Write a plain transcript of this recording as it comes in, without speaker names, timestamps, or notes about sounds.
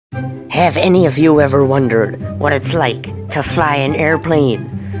Have any of you ever wondered what it's like to fly an airplane?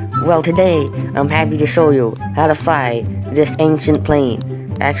 Well, today I'm happy to show you how to fly this ancient plane.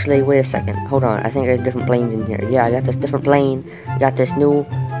 Actually, wait a second. Hold on. I think there's different planes in here. Yeah, I got this different plane. Got this new...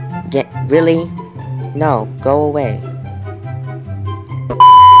 Really? No, go away.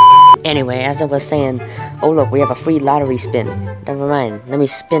 Anyway, as I was saying, oh look, we have a free lottery spin. Never mind. Let me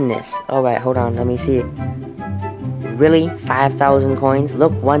spin this. Alright, hold on. Let me see. Really? 5,000 coins?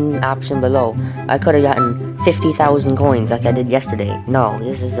 Look, one option below. I could have gotten 50,000 coins like I did yesterday. No,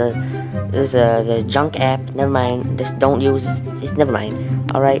 this is the junk app. Never mind. Just don't use this. Never mind.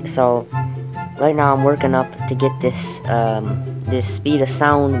 Alright, so right now I'm working up to get this this speed of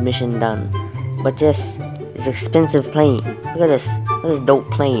sound mission done. But this is expensive plane. Look at this. Look at this dope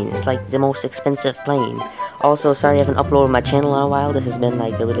plane. It's like the most expensive plane. Also, sorry I haven't uploaded my channel in a while. This has been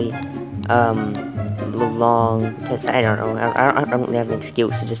like a really long test. I don't know. I don't have an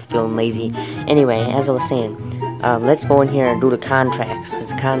excuse. I just feeling lazy. Anyway, as I was saying, let's go in here and do the contracts, because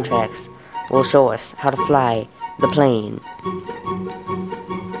the contracts will show us how to fly the plane.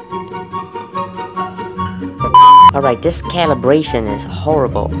 Alright, this calibration is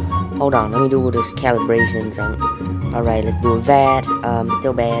horrible. Hold on, let me do this calibration junk. Alright, let's do that.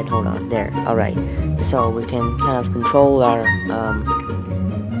 Still bad. Hold on, there. Alright, so we can kind of control our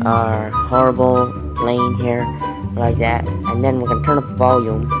horrible plane here, like that. And then we're gonna turn up the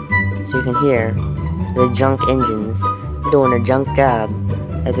volume so you can hear the junk engines doing a junk job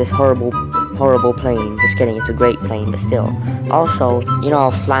at this horrible plane. Just kidding, it's a great plane, but still. Also, you know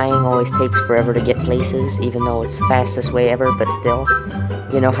how flying always takes forever to get places, even though it's the fastest way ever, but still.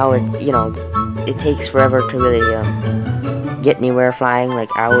 You know how it's, you know, it takes forever to really get anywhere flying,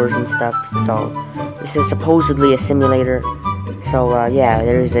 like hours and stuff. So, this is supposedly a simulator. So, yeah,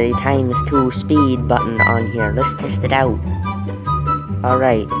 there's a ×2 speed button on here. Let's test it out.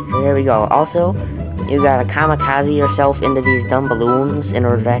 Alright, so there we go. Also, you gotta kamikaze yourself into these dumb balloons in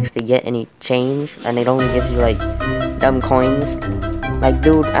order to actually get any change, and it only gives you, like, dumb coins. Like,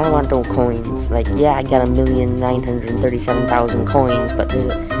 dude, I don't want no coins. Like, yeah, I got 1,937,000 coins, but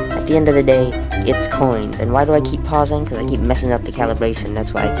at the end of the day, it's coins. And why do I keep pausing? Because I keep messing up the calibration.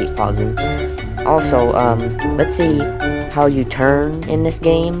 That's why I keep pausing. Also, let's see how you turn in this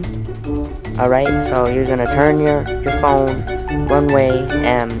game. Alright, so you're gonna turn your phone one way,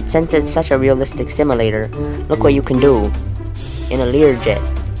 and since it's such a realistic simulator, look what you can do in a Learjet.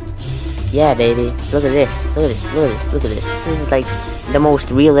 Yeah, baby, look at this, look at this, look at this, look at this. This is like the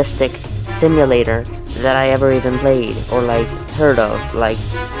most realistic simulator that I ever even played, or like heard of. Like,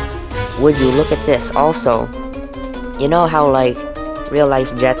 would you look at this? Also, you know how like real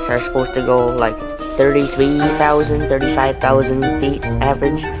life jets are supposed to go like 33,000, 35,000 feet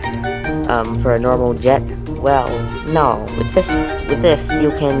average for a normal jet? Well, no. With this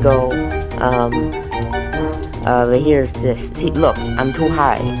you can go. Here's this. See, look, I'm too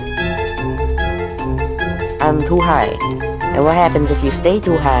high. I'm too high. And what happens if you stay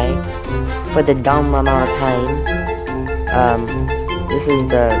too high for the dumb amount of time? This is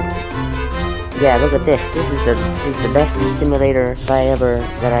the. Yeah, look at this. This is the best simulator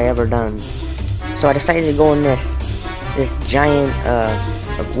that I ever done. So I decided to go in this giant,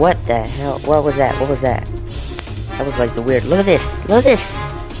 what the hell? What was that? What was that? That was like the weird, look at this! Look at this!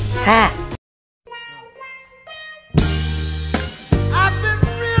 Ha! I've been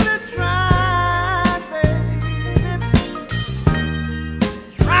really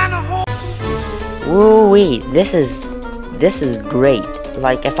trying to hold. Woo-wee, this is great.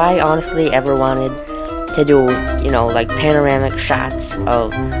 Like, if I honestly ever wanted to do, you know, like panoramic shots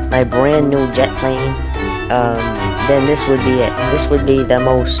of my brand new jet plane, then this would be it. This would be the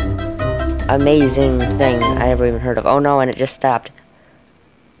most amazing thing I ever even heard of. Oh no, and it just stopped.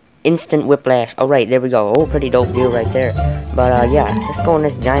 Instant whiplash. Alright, there we go. Oh, pretty dope view right there. But yeah, let's go on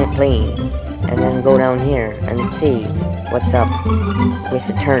this giant plane and then go down here and see what's up with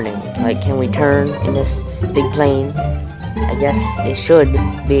the turning. Like, can we turn in this big plane? I guess it should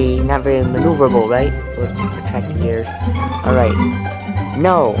be not very maneuverable, right? Let's retract the gears. Alright.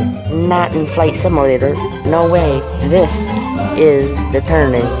 No, not in Flight Simulator. No way. This is the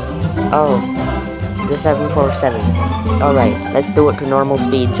turning of the 747. Alright, let's do it to normal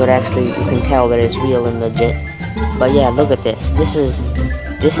speed so that actually you can tell that it's real and legit. But yeah, look at this. This is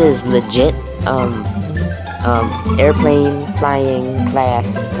legit airplane flying class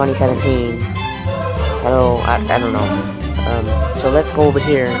 2017. Hello, I don't know. So let's go over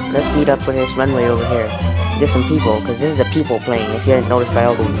here. Let's meet up with this runway over here. Get some people, because this is a people plane. If you didn't notice by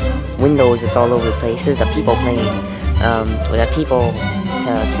all the windows, it's all over the place. This is a people plane. We got people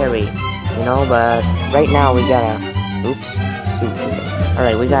to carry, you know. But right now we gotta. Oops.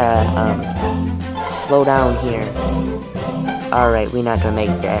 Alright, we gotta, slow down here. Alright, we're not gonna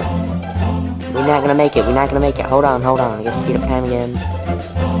make that. We're not gonna make it. Hold on. I gotta speed up time again.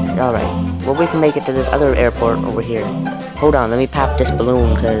 Alright. Well, we can make it to this other airport over here. Hold on, let me pop this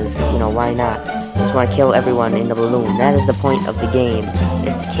balloon, because, you know, why not? I just want to kill everyone in the balloon. That is the point of the game,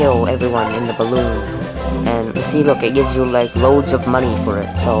 is to kill everyone in the balloon. And, see, look, it gives you, like, loads of money for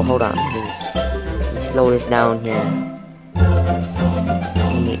it. So, hold on. Let me slow this down here.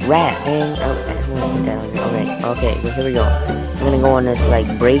 Rat, dang. Alright, okay, well, here we go. I'm gonna go on this, like,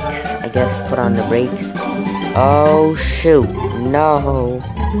 brakes, I guess, put on the brakes. Oh, shoot. No.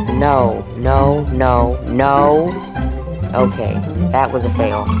 Okay, that was a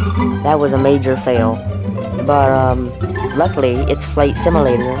fail. That was a major fail. But, luckily, it's Flight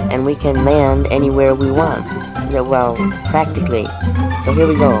Simulator, and we can land anywhere we want. Yeah, well, practically. So here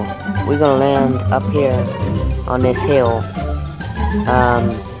we go. We're gonna land up here on this hill.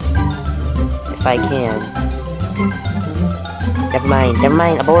 If I can. Never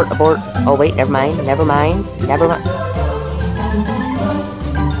mind, abort. Oh wait, never mind.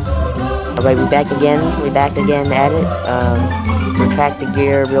 Alright, we're back again at it. Retract the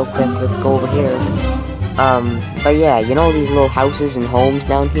gear real quick, let's go over here. But yeah, you know these little houses and homes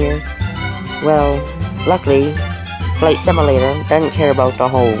down here? Well, luckily, Flight Simulator doesn't care about the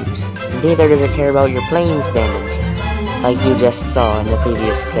homes. Neither does it care about your plane's damage, like you just saw in the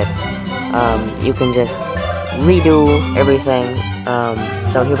previous clip. You can just redo everything.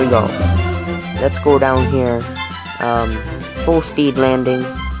 So here we go. Let's go down here. Full speed landing.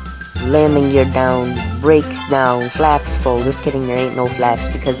 Landing gear down, brakes down, flaps full. Just kidding, there ain't no flaps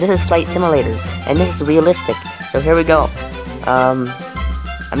because this is Flight Simulator and this is realistic. So here we go.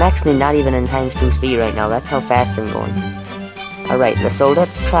 I'm actually not even in times 2 speed right now. That's how fast I'm going. Alright, so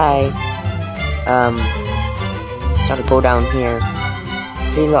let's try to go down here.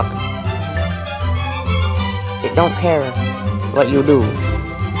 See, look. It don't care what you do.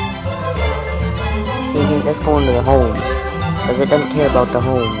 See here, let's go into the homes. Because it doesn't care about the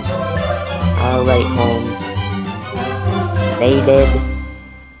homes. Alright, homes. They did.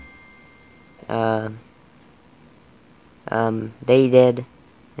 They did.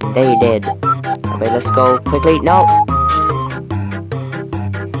 And they did. Okay, let's go quickly. No!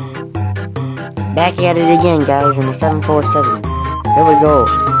 Back at it again, guys, in the 747. There we go.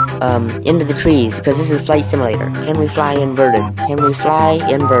 Into the trees, because this is Flight Simulator. Can we fly inverted?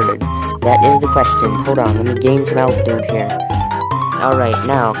 That is the question. Hold on, let me gain some altitude here. Alright,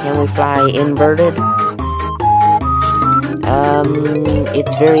 now, can we fly inverted?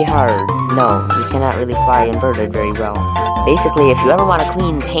 It's very hard. No, you cannot really fly inverted very well. Basically, if you ever want to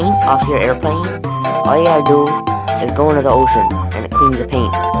clean paint off your airplane, all you gotta do is go into the ocean, and it cleans the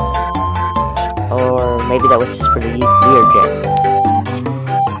paint. Or maybe that was just for the Learjet.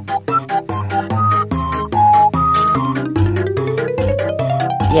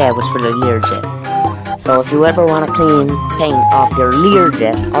 Yeah, it was for the Learjet. So if you ever want to clean paint off your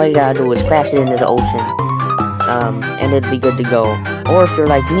Learjet, all you gotta do is crash it into the ocean, and it'd be good to go. Or if you're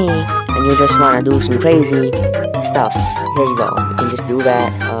like me, and you just want to do some crazy stuff, here you go. You can just do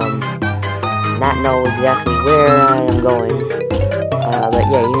that, not know exactly where I am going, but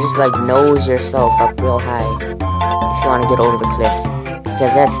yeah, you just like nose yourself up real high if you want to get over the cliff,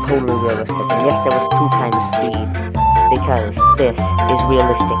 because that's totally realistic. And yes, there was 2 times speed, because this is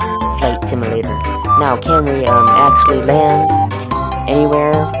realistic Flight Simulator. Now, can we actually land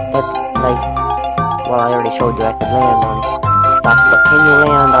anywhere? But like, well, I already showed you I could land on stuff, but can you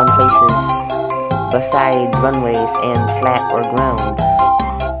land on places besides runways and flat or ground?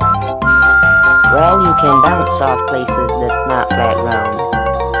 Well, you can bounce off places that's not flat ground,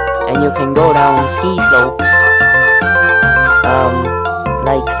 and you can go down ski slopes,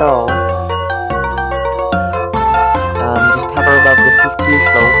 like so. Just hover above the ski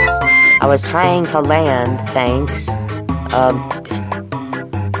slopes. I was trying to land, thanks. Oh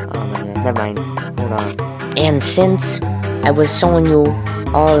my god, never mind. Hold on. And since I was showing you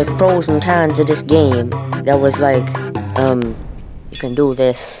all the pros and cons of this game, there was like, you can do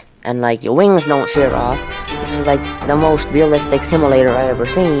this, and like your wings don't shear off. This is like the most realistic simulator I ever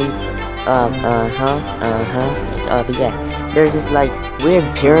seen. But yeah, there's this like weird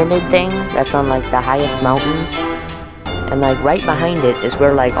pyramid thing that's on like the highest mountain. And like right behind it is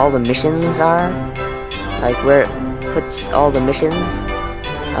where like all the missions are. Like where it puts all the missions.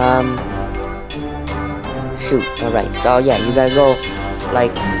 Shoot, alright, so yeah, you gotta go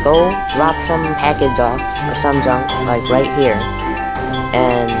drop some package off or some junk, like right here.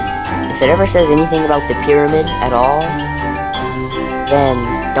 And if it ever says anything about the pyramid at all, then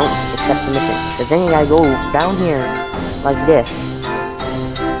don't accept the mission. Because then you gotta go down here like this.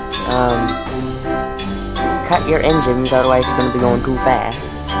 Cut your engines, otherwise it's gonna be going too fast.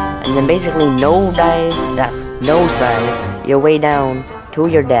 And then basically nosedive your way down to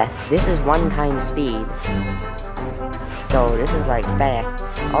your death. This is 1 time speed, so this is like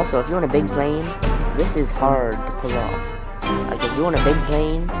fast. Also, if you're on a big plane, this is hard to pull off. Like if you're on a big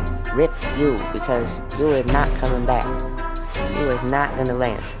plane, rip you, because you is not coming back. You is not gonna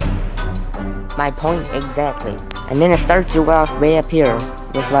land. My point exactly. And then it starts you off way up here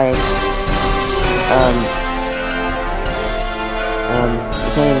with like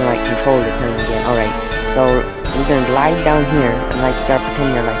you can't even like control the plane again. Alright, so you're gonna glide down here and like you gotta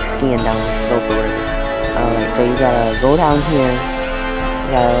pretend you're like skiing down the slope or whatever. Alright, so you gotta go down here,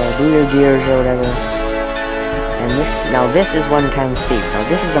 you gotta do your gears or whatever. And this is 1 time speed. Now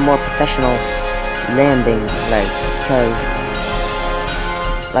this is a more professional landing, like, because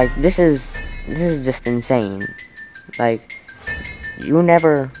like this is just insane. Like, you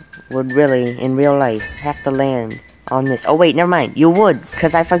never would really in real life have to land on this. Oh wait, never mind. You would,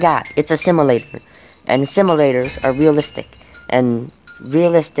 because I forgot. It's a simulator. And simulators are realistic. And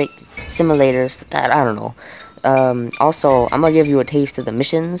realistic simulators, I don't know. Also, I'm gonna give you a taste of the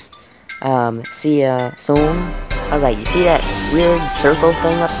missions. See ya soon. Alright, you see that weird circle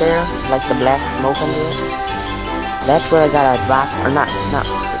thing up there? Like the black smoke under it? That's where I gotta drop, or not,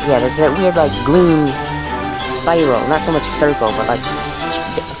 yeah, that weird like green spiral. Not so much circle, but like,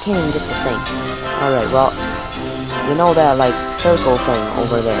 I can't even get the thing. Alright, well, you know that like circle thing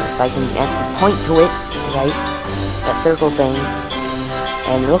over there. If I can actually point to it, right? That circle thing.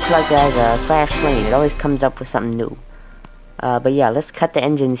 And it looks like it has a crash plane. It always comes up with something new. But yeah, let's cut the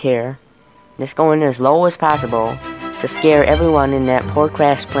engines here. Let's go in as low as possible to scare everyone in that poor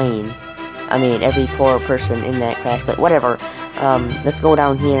crash plane. I mean, every poor person in that crash plane. Whatever. Let's go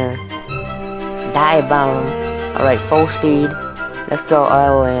down here. Dive bomb. Alright, full speed. Let's go.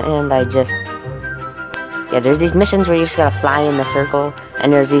 Oh, and I just... Yeah, there's these missions where you just gotta fly in the circle.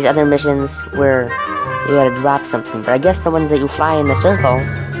 And there's these other missions where you gotta drop something. But I guess the ones that you fly in the circle,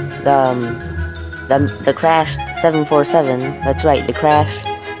 the crashed 747, that's right, the crashed,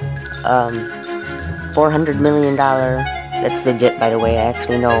 $400 million, that's legit by the way, I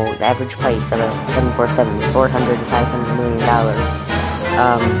actually know the average price of a 747 is $400 to $500 million.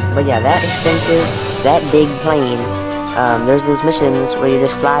 But yeah, that expensive, that big plane, there's those missions where you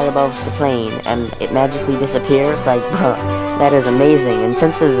just fly above the plane and it magically disappears. Like, bruh, that is amazing. And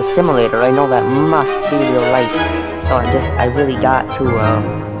since this is a simulator, I know that must be real life. So I really got to,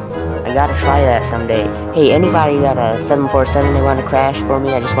 I gotta try that someday. Hey, anybody got a 747 they want to crash for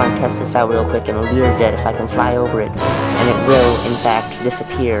me? I just want to test this out real quick in a Learjet if I can fly over it. And it will, in fact,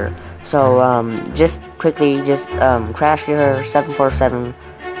 disappear. So, just quickly, crash your 747,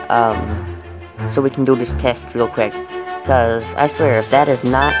 so we can do this test real quick. Because I swear, if that is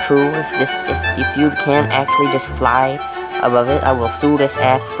not true, if you can't actually just fly above it, I will sue this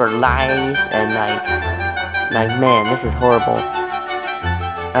app for lies and like man, this is horrible.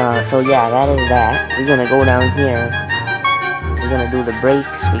 So yeah, that is that. We're gonna go down here. We're gonna do the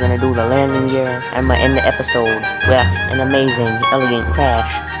brakes. We're gonna do the landing gear. I'm gonna end the episode with an amazing, elegant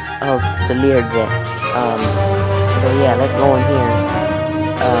crash of the Learjet. So yeah, let's go in here.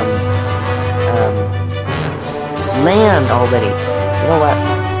 Land already. You know what?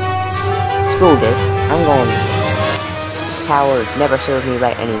 Screw this. I'm going. This tower never served me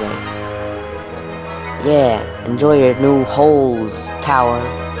right anyway. Yeah, enjoy your new holes, tower.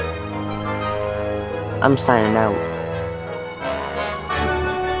 I'm signing out.